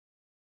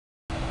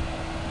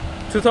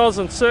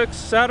2006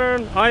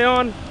 Saturn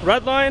Ion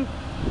Redline.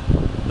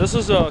 This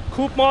is a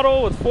coupe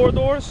model with 4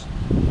 doors,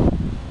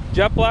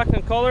 jet black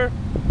in color.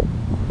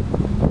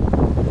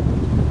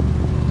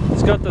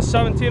 It's got the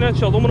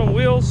 17-inch aluminum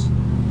wheels,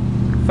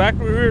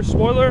 factory rear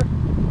spoiler,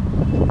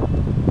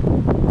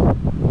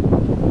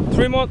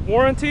 3-month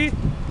warranty.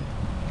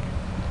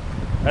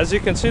 As you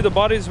can see, the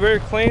body is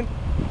very clean.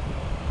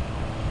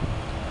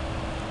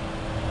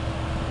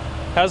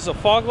 Has the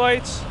fog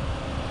lights,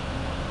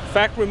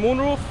 factory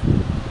moonroof.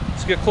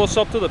 Let's get close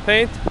up to the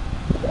paint.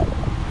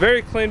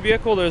 Very clean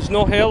vehicle, there's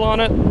no hail on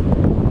it.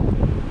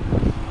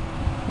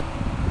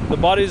 The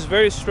body is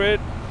very straight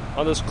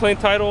on this clean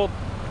titled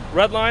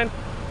Redline.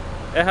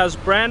 It has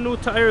brand new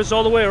tires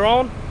all the way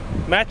around,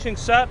 matching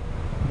set.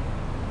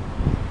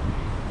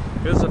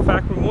 Here's the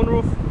factory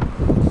moonroof.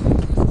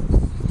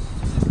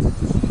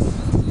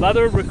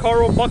 Leather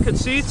Recaro bucket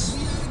seats.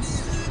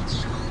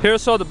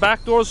 Here's how the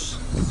back doors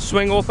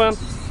swing open.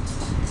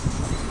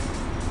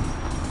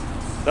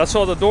 That's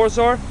how the doors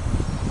are.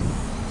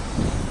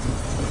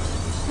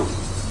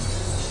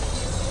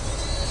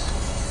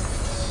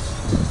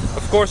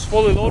 Of course,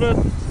 fully loaded.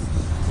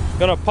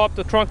 Gonna pop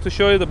the trunk to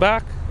show you the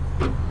back.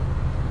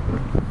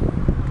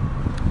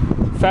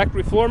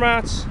 Factory floor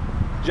mats,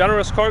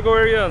 generous cargo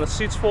area, and the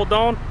seats fold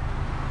down.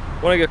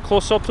 Want to get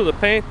close up to the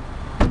paint.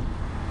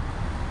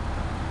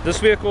 This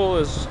vehicle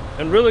is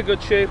in really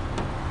good shape.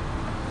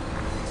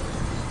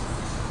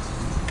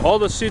 All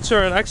the seats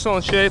are in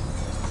excellent shape.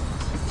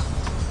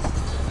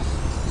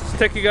 Let's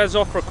take you guys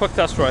off for a quick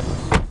test ride.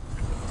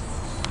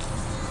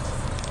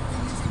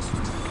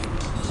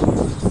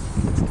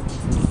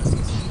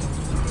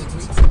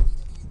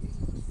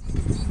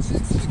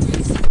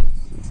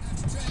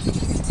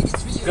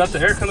 Got the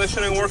air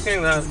conditioning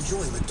working,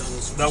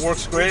 that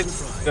works great.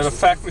 Got a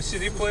factory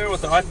CD player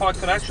with the iPod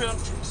connection.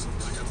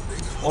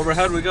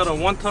 Overhead we got a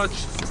one-touch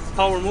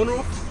power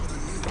moonroof.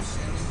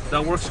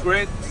 That works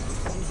great.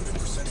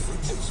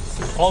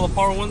 All the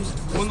power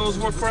windows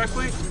work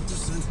correctly.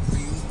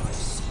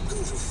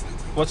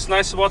 What's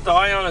nice about the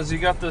Ion is you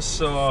got this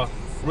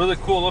really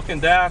cool looking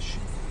dash.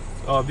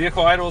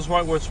 Vehicle idles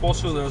right where it's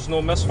supposed to. There's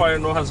no misfire,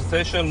 no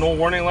hesitation, no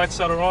warning lights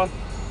that are on.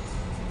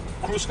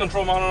 Cruise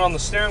control mounted on the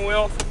steering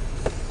wheel.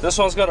 This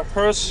one's got a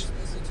Hurst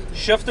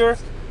shifter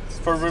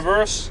for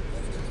reverse.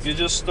 You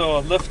just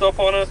lift up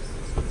on it.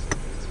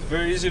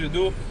 Very easy to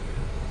do.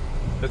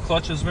 The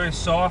clutch is very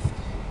soft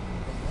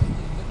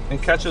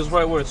and catches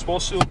right where it's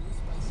supposed to.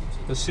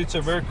 The seats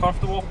are very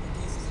comfortable.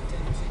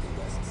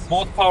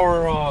 Both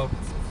power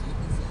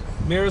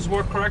mirrors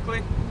work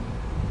correctly.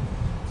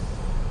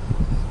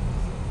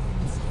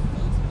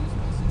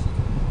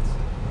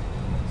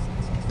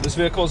 This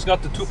vehicle's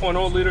got the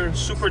 2.0 liter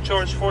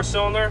supercharged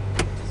 4-cylinder.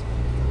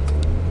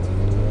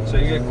 So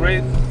you get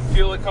great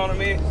fuel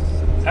economy,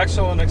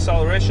 excellent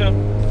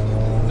acceleration.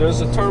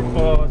 There's a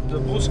the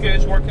boost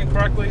gauge working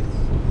correctly.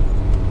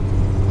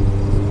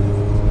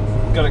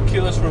 Got a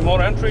keyless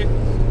remote entry.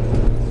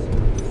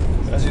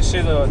 As you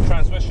see, the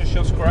transmission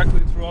shifts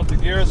correctly throughout the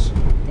gears.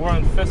 We're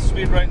on 5th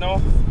speed right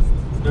now.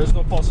 There's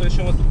no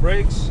pulsation with the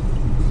brakes.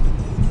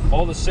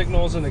 All the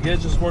signals and the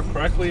gauges work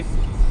correctly.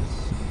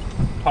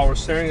 Power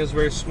steering is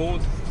very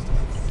smooth.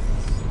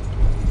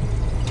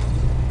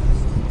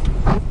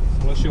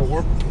 Windshield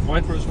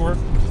wipers work.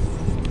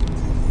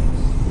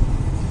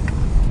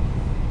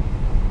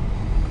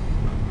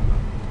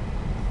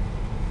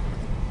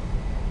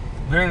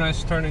 Very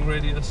nice turning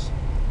radius.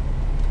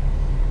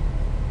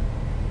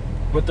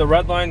 With the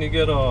Redline, you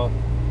get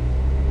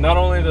not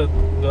only the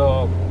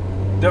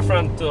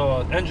different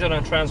engine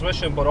and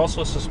transmission, but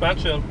also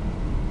suspension.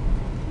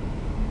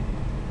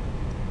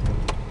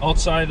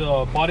 Outside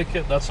body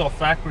kit, that's all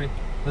factory.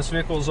 This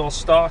vehicle is all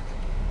stock,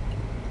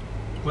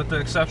 with the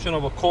exception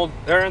of a cold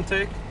air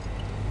intake.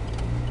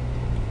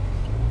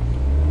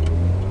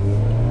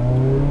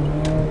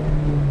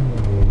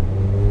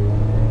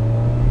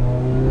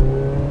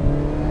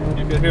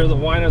 You can hear the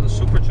whine of the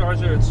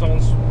supercharger. It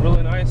sounds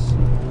really nice.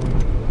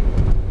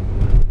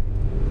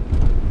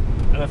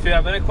 And if you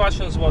have any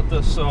questions about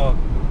this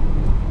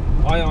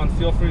Ion,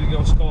 feel free to give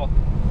us a call.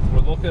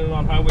 We're located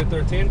on Highway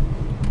 13,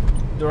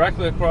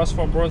 directly across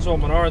from Burnsville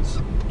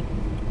Menards,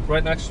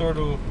 right next door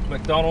to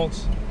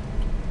McDonald's.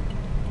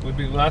 We'd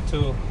be glad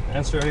to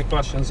answer any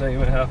questions that you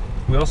may have.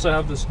 We also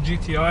have this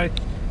GTI.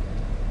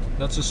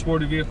 That's a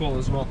sporty vehicle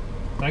as well.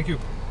 Thank you.